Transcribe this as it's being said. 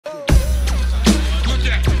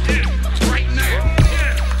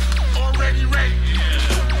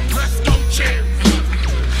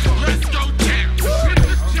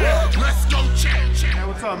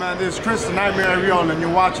this is Chris the Nightmare Ariola, and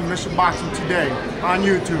you're watching Mission Boxing Today on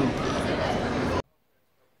YouTube.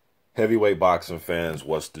 Heavyweight boxing fans,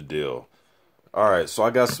 what's the deal? Alright, so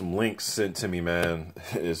I got some links sent to me, man.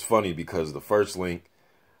 It's funny because the first link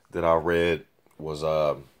that I read was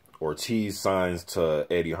Ortiz signs to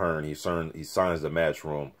Eddie Hearn. He signs the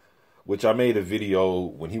Matchroom, which I made a video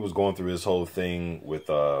when he was going through his whole thing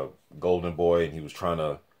with Golden Boy and he was trying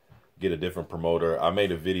to get a different promoter. I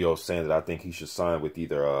made a video saying that I think he should sign with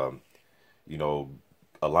either, you know,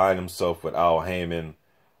 align himself with Al Heyman,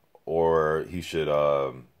 or he should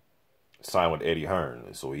sign with Eddie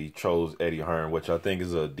Hearn. So he chose Eddie Hearn, which I think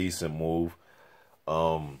is a decent move.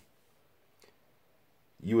 You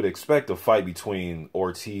would expect a fight between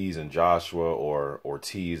Ortiz and Joshua, or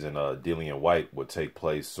Ortiz and Dillian White would take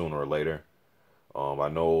place sooner or later. I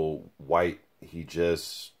know White, he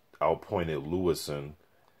just outpointed Lewison.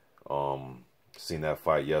 Seen that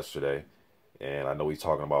fight yesterday, and I know he's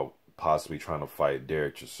talking about possibly trying to fight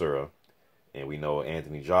Derek Chisora. And we know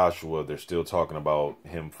Anthony Joshua, they're still talking about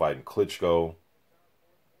him fighting Klitschko.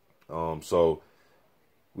 So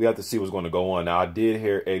we have to see what's going to go on. Now, I did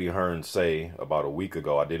hear Eddie Hearn say about a week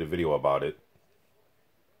ago, I did a video about it.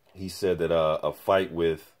 He said that a fight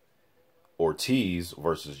with Ortiz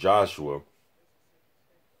versus Joshua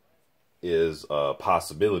is a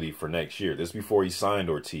possibility for next year. This is before he signed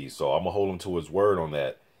Ortiz, so I'm going to hold him to his word on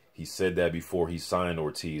that. He said that before he signed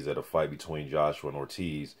Ortiz, that a fight between Joshua and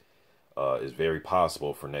Ortiz is very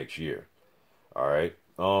possible for next year. All right.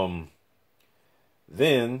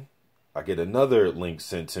 Then I get another link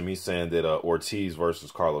sent to me saying that Ortiz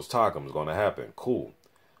versus Carlos Takam is going to happen. Cool.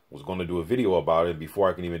 Was going to do a video about it. Before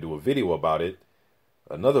I can even do a video about it,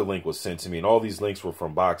 another link was sent to me, and all these links were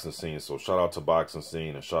from Boxing Scene. So shout out to Boxing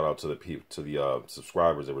Scene, and shout out to the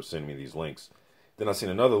subscribers that were sending me these links. Then I seen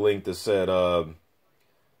another link that said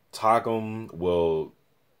Takam will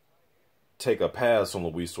take a pass on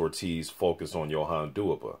Luis Ortiz, focus on Johann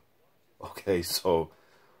Duhaupas. Okay, so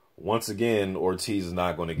once again, Ortiz is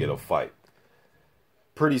not going to get a fight.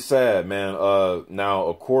 Pretty sad, man. Now,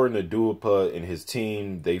 according to Duhaupas and his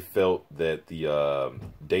team, they felt that the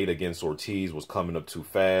date against Ortiz was coming up too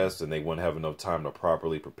fast and they wouldn't have enough time to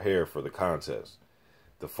properly prepare for the contest.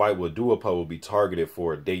 The fight with Duhaupas will be targeted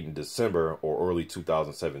for a date in December or early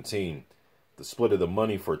 2017. The split of the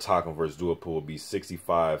money for Takam versus Duhaupas will be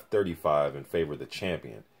 65-35 in favor of the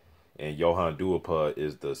champion. And Johann Duhaupas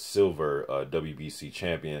is the silver WBC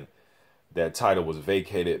champion. That title was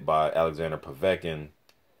vacated by Alexander Povetkin.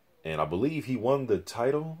 And I believe he won the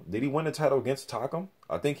title. Did he win the title against Takam?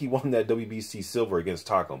 I think he won that WBC silver against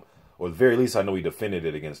Takam. Or at the very least, I know he defended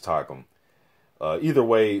it against Takam. Either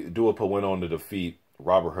way, Duhaupas went on to defeat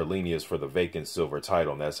Robert Herlenius for the vacant silver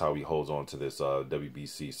title. And that's how he holds on to this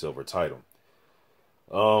WBC silver title.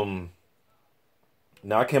 Now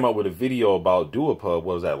I came out with a video about Duhaupas, what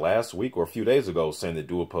was that, last week or a few days ago, saying that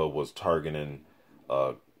Duhaupas was targeting,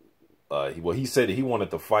 he said that he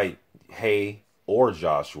wanted to fight Hay or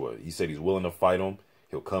Joshua. He said he's willing to fight him.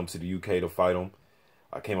 He'll come to the UK to fight him.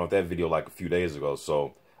 I came out with that video like a few days ago,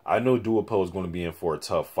 so I know Duhaupas was going to be in for a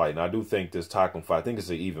tough fight, and I do think this Takam fight, I think it's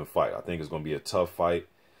an even fight. I think it's going to be a tough fight,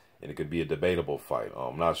 and it could be a debatable fight.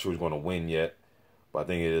 I'm not sure he's going to win yet, but I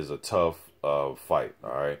think it is a tough fight.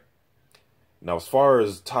 All right. Now, as far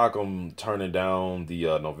as Takam turning down the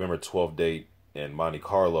November 12th date in Monte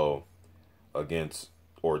Carlo against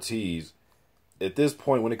Ortiz, at this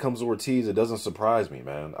point, when it comes to Ortiz, it doesn't surprise me,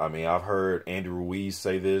 man. I mean, I've heard Andy Ruiz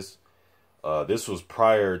say this. This was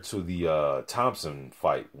prior to the Thompson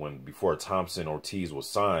fight, before Thompson-Ortiz was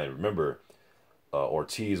signed. Remember,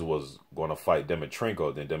 Ortiz was going to fight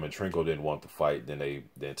Dimitrenko. Then Dimitrenko didn't want the fight.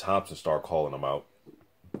 Then Thompson started calling him out,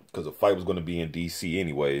 because the fight was going to be in D.C.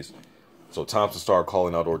 anyways. So Thompson started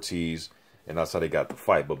calling out Ortiz, and that's how they got the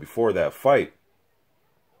fight. But before that fight,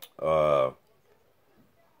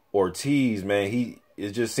 Ortiz, man,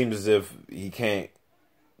 it just seems as if he can't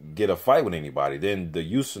get a fight with anybody. Then the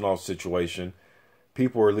Ustinov situation,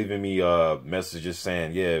 people were leaving me messages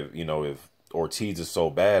saying, yeah, you know, if Ortiz is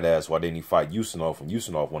so badass, why didn't he fight Ustinov when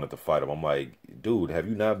Ustinov wanted to fight him? I'm like, dude, have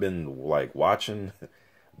you not been, like, watching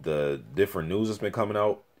the different news that's been coming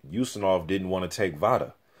out? Ustinov didn't want to take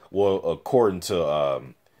Vada. Well, according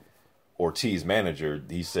to Ortiz's manager,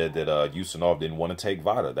 he said that Ustinov didn't want to take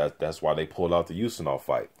Vada. That's why they pulled out the Ustinov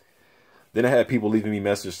fight. Then I had people leaving me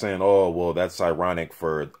messages saying, oh, well, that's ironic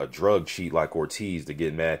for a drug cheat like Ortiz to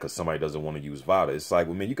get mad because somebody doesn't want to use Vada. It's like,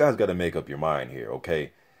 well, man, you guys got to make up your mind here,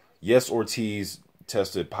 okay? Yes, Ortiz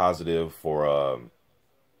tested positive for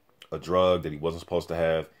a drug that he wasn't supposed to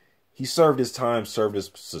have. He served his time, served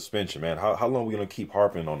his suspension, man. How long are we going to keep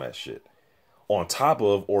harping on that shit? On top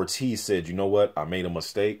of, Ortiz said, you know what? I made a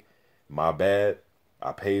mistake. My bad.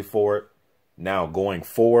 I paid for it. Now, going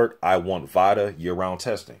forward, I want VADA year-round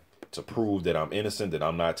testing to prove that I'm innocent, that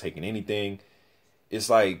I'm not taking anything. It's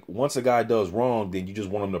like once a guy does wrong, then you just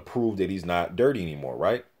want him to prove that he's not dirty anymore,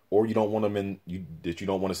 right? Or you don't want him that you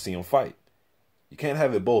don't want to see him fight. You can't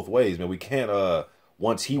have it both ways, man. We can't,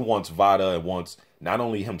 once he wants VADA and wants not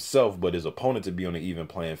only himself, but his opponent to be on an even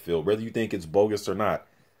playing field, whether you think it's bogus or not,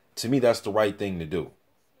 to me, that's the right thing to do.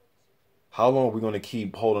 How long are we going to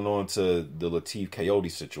keep holding on to the Latif Coyote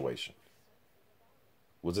situation?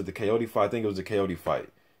 Was it the Coyote fight? I think it was the Coyote fight.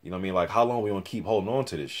 You know what I mean? Like, how long are we going to keep holding on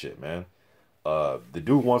to this shit, man? The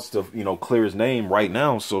dude wants to, clear his name right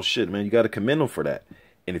now. So, shit, man, you got to commend him for that.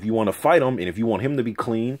 And if you want to fight him, and if you want him to be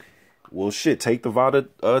clean, well, shit, take the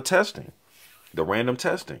VADA testing. The random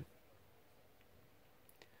testing.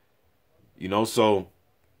 So,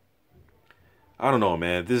 I don't know,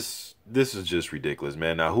 man. This is just ridiculous,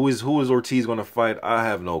 man. Now, who is Ortiz going to fight? I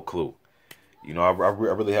have no clue. I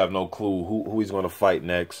really have no clue who he's going to fight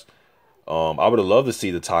next. I would have loved to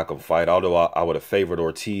see the Takam fight, although I would have favored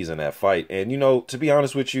Ortiz in that fight. And, to be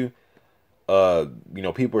honest with you,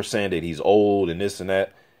 people are saying that he's old and this and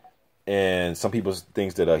that. And some people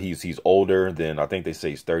think that he's older than, I think they say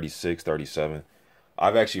he's 36, 37.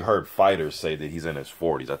 I've actually heard fighters say that he's in his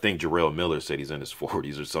 40s. I think Jarrell Miller said he's in his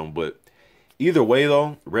 40s or something. But either way,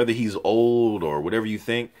 though, whether he's old or whatever you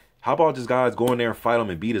think, how about this guy's go in there and fight him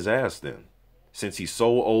and beat his ass then? Since he's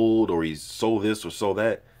so old or he's so this or so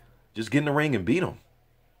that, just get in the ring and beat him.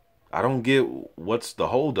 I don't get what's the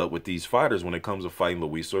holdup with these fighters when it comes to fighting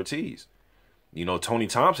Luis Ortiz. Tony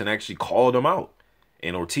Thompson actually called him out.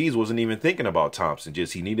 And Ortiz wasn't even thinking about Thompson.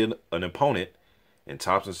 Just he needed an opponent. And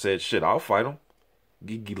Thompson said, shit, I'll fight him.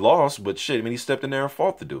 He lost, but shit, I mean, he stepped in there and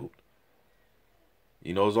fought the dude.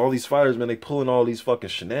 It's all these fighters, man, they pulling all these fucking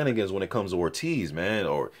shenanigans when it comes to Ortiz, man.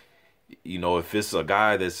 Or, if it's a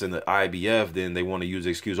guy that's in the IBF, then they want to use the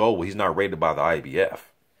excuse, oh, well, he's not rated by the IBF.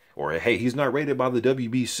 Or, hey, he's not rated by the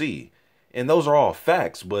WBC. And those are all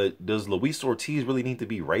facts, but does Luis Ortiz really need to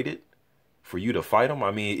be rated for you to fight him? I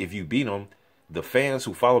mean, if you beat him, the fans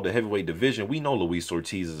who follow the heavyweight division, we know Luis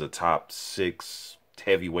Ortiz is a top 6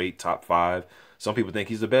 heavyweight, top 5. Some people think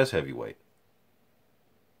he's the best heavyweight.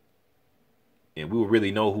 And we will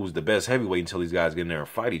really know who's the best heavyweight until these guys get in there and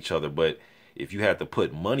fight each other. But if you had to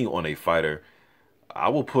put money on a fighter, I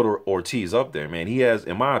will put Ortiz up there, man. He has,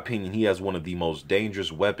 in my opinion, he has one of the most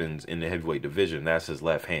dangerous weapons in the heavyweight division. That's his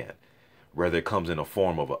left hand. Whether it comes in a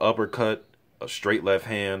form of an uppercut, a straight left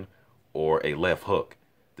hand, or a left hook.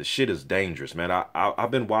 The shit is dangerous, man. I've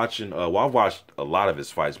been watching, I've watched a lot of his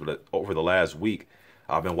fights, but over the last week,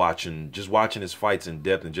 I've been watching his fights in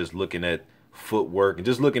depth and just looking at footwork and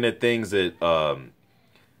just looking at things that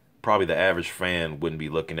probably the average fan wouldn't be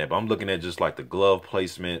looking at. But I'm looking at just like the glove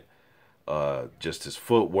placement, just his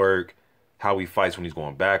footwork, how he fights when he's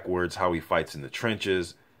going backwards, how he fights in the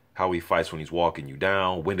trenches, how he fights when he's walking you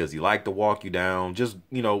down, when does he like to walk you down, just,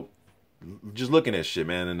 just looking at shit,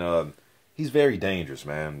 man. And he's very dangerous,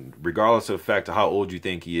 man, regardless of the fact of how old you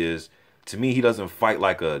think he is. To me, he doesn't fight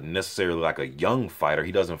necessarily like a young fighter.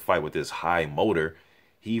 He doesn't fight with this high motor.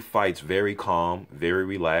 He fights very calm, very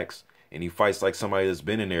relaxed, and he fights like somebody that's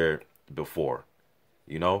been in there before.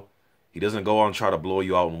 He doesn't go out and try to blow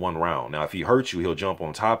you out in one round. Now, if he hurts you, he'll jump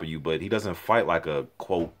on top of you, but he doesn't fight like a,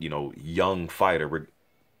 quote, young fighter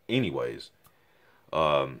anyways.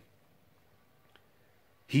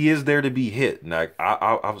 He is there to be hit. Now,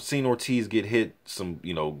 I've seen Ortiz get hit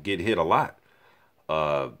get hit a lot.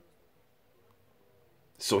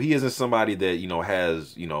 So he isn't somebody that,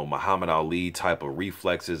 has, Muhammad Ali type of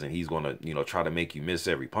reflexes and he's going to, try to make you miss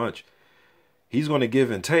every punch. He's going to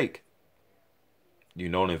give and take.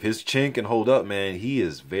 And if his chin can hold up, man, he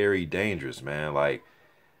is very dangerous, man. Like,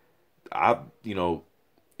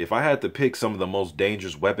 if I had to pick some of the most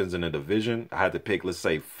dangerous weapons in the division, I had to pick, let's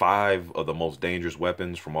say, 5 of the most dangerous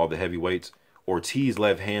weapons from all the heavyweights. Ortiz's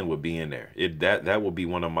left hand would be in there. That would be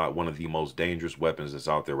one of the most dangerous weapons that's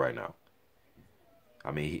out there right now. I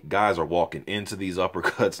mean, guys are walking into these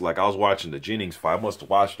uppercuts. Like, I was watching the Jennings fight. I must have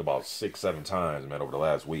watched about 6, 7 times, man, over the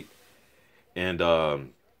last week. And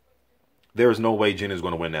there is no way Jennings is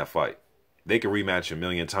going to win that fight. They can rematch a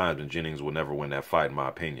million times, and Jennings will never win that fight, in my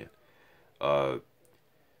opinion.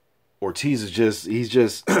 Ortiz is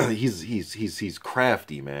he's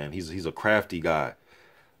crafty, man. He's a crafty guy.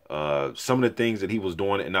 Some of the things that he was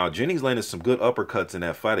doing, and now Jennings landed some good uppercuts in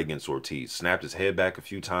that fight against Ortiz. Snapped his head back a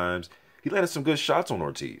few times. He landed some good shots on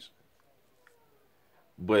Ortiz.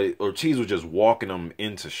 But Ortiz was just walking him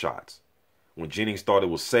into shots. When Jennings thought it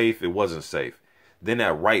was safe, it wasn't safe. Then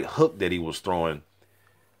that right hook that he was throwing,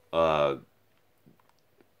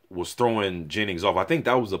 was throwing Jennings off. I think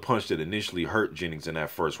that was the punch that initially hurt Jennings in that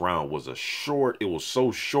first round. Was a short. It was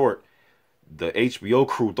so short, the HBO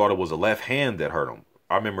crew thought it was a left hand that hurt him.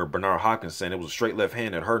 I remember Bernard Hopkins saying it was a straight left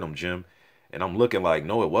hand that hurt him, Jim. And I'm looking like,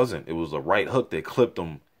 no, it wasn't. It was a right hook that clipped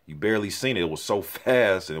him. You barely seen it. It was so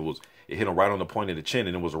fast, and it hit him right on the point of the chin,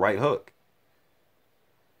 and it was a right hook.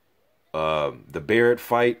 The Barrett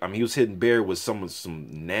fight, I mean, he was hitting Barrett with some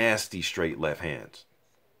nasty straight left hands.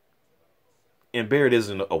 And Barrett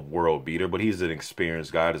isn't a world beater, but he's an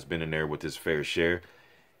experienced guy that's been in there with his fair share.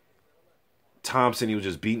 Thompson, he was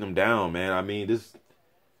just beating him down, man. I mean,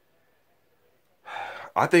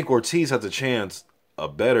 I think Ortiz has a chance, a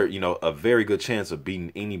very good chance of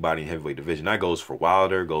beating anybody in heavyweight division. That goes for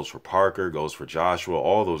Wilder, goes for Parker, goes for Joshua,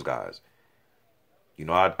 all those guys. You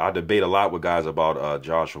know, I debate a lot with guys about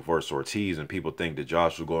Joshua versus Ortiz, and people think that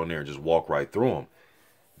Joshua will go in there and just walk right through him.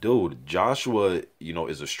 Dude, Joshua, you know,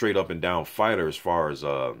 is a straight up and down fighter as far as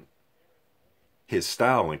his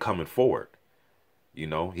style and coming forward. You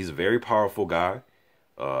know, he's a very powerful guy.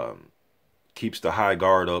 Keeps the high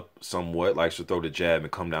guard up somewhat, likes to throw the jab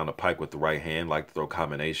and come down the pike with the right hand, like to throw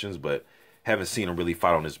combinations, but haven't seen him really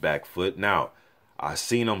fight on his back foot. Now, I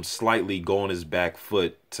seen him slightly go on his back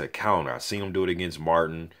foot to counter. I seen him do it against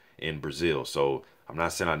Martin in Brazil. So I'm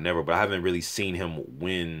not saying I never, but I haven't really seen him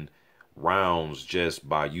win rounds just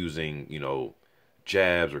by using, you know,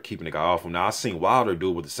 jabs or keeping the guy off him. Now, I've seen Wilder do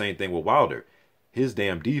it with the same thing with Wilder. His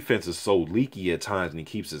damn defense is so leaky at times, and he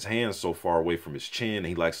keeps his hands so far away from his chin, and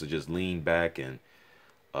he likes to just lean back and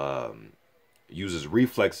use his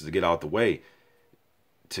reflexes to get out the way.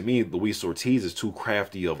 To me, Luis Ortiz is too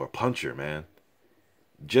crafty of a puncher, man.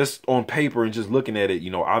 Just on paper and just looking at it,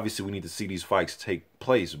 you know, obviously we need to see these fights take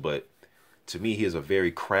place, but to me, he is a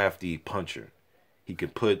very crafty puncher. He can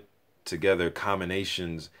put together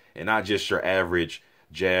combinations and not just your average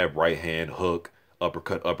jab, right hand, hook,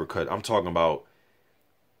 uppercut, uppercut. I'm talking about,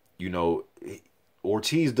 you know,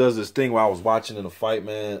 Ortiz does this thing where I was watching in a fight,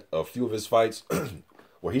 man, a few of his fights,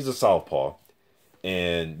 where he's a southpaw.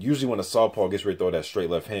 And usually when a southpaw gets ready to throw that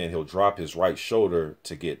straight left hand, he'll drop his right shoulder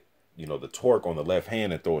to get, you know, the torque on the left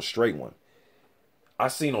hand and throw a straight one. I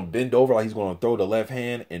seen him bend over like he's going to throw the left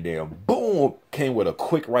hand, and then boom, came with a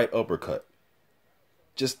quick right uppercut.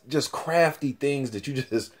 Just crafty things that you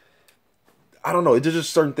just, I don't know. It's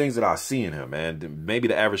just certain things that I see in him, man. That maybe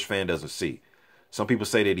the average fan doesn't see. Some people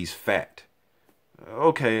say that he's fat.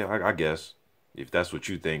 Okay, I guess, if that's what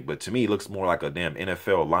you think. But to me, he looks more like a damn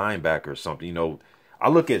NFL linebacker or something. You know, I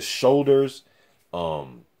look at shoulders,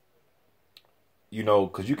 you know,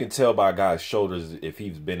 because you can tell by a guy's shoulders if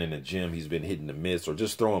he's been in the gym, he's been hitting the mitts, or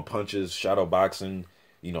just throwing punches, shadow boxing,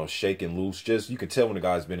 you know, shaking loose. Just, you can tell when a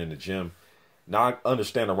guy's been in the gym. Now, I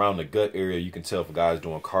understand around the gut area, you can tell if a guy's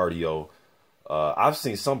doing cardio. I've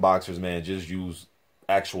seen some boxers, man, just use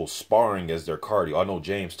actual sparring as their cardio. I know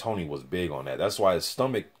James Toney was big on that. That's why his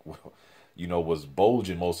stomach, you know, was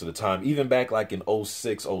bulging most of the time. Even back like in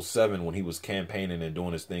 06, 07 when he was campaigning and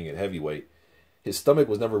doing his thing at heavyweight. His stomach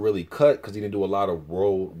was never really cut because he didn't do a lot of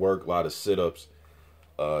road work, a lot of sit-ups.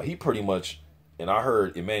 He pretty much, and I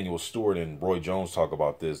heard Emmanuel Stewart and Roy Jones talk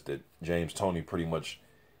about this, that James Toney pretty much,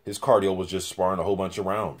 his cardio was just sparring a whole bunch of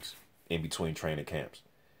rounds in between training camps.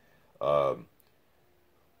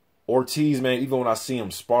 Ortiz, man, even when I see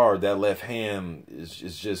him spar, that left hand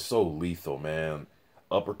is just so lethal, man.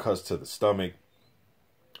 Uppercuts to the stomach,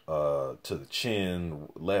 to the chin,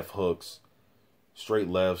 left hooks, straight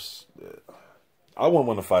lefts. I wouldn't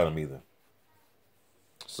want to fight him either.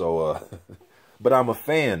 So, but I'm a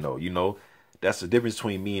fan, though, you know. That's the difference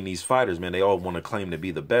between me and these fighters, man. They all want to claim to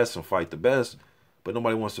be the best and fight the best, but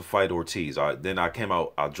nobody wants to fight Ortiz. Then I came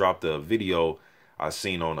out, I dropped a video I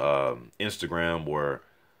seen on Instagram where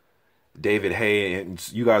David Hay,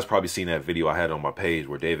 and you guys probably seen that video I had on my page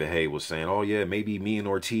where David Hay was saying, oh yeah, maybe me and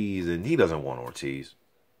Ortiz, and he doesn't want Ortiz.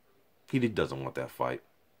 He doesn't want that fight.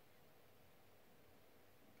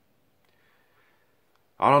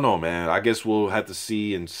 I don't know, man. I guess we'll have to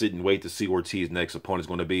see and sit and wait to see Ortiz's next opponent is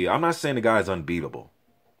going to be. I'm not saying the guy's unbeatable,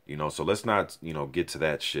 you know, so let's not, you know, get to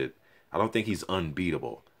that shit. I don't think he's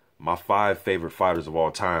unbeatable. My 5 favorite fighters of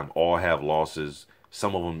all time all have losses.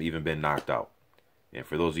 Some of them even been knocked out. And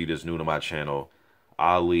for those of you that's new to my channel,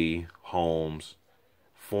 Ali, Holmes,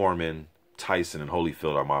 Foreman, Tyson, and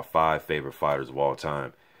Holyfield are my 5 favorite fighters of all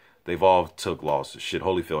time. They've all took losses. Shit,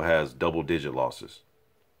 Holyfield has double-digit losses.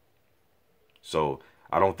 So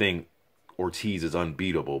I don't think Ortiz is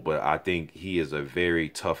unbeatable, but I think he is a very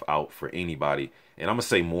tough out for anybody. And I'm going to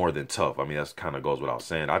say more than tough. I mean, that kind of goes without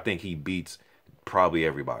saying. I think he beats probably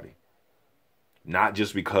everybody. Not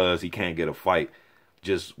just because he can't get a fight.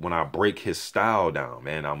 just when I break his style down,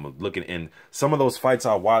 man. I'm looking in some of those fights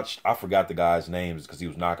I watched. I forgot the guy's names because he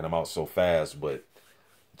was knocking them out so fast, but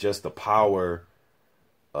just the power.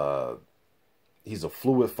 He's a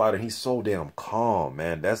fluid fighter. He's so damn calm,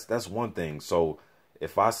 man. That's one thing. So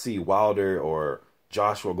if I see Wilder or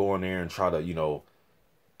Joshua go in there and try to, you know,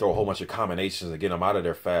 throw a whole bunch of combinations and get him out of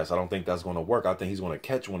there fast, I don't think that's going to work. I think he's going to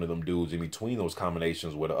catch one of them dudes in between those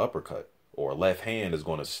combinations with an uppercut, or a left hand is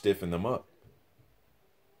going to stiffen them up.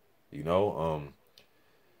 You know,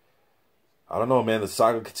 I don't know, man. The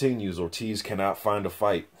saga continues. Ortiz cannot find a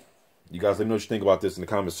fight. You guys let me know what you think about this in the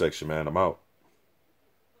comment section, man. I'm out.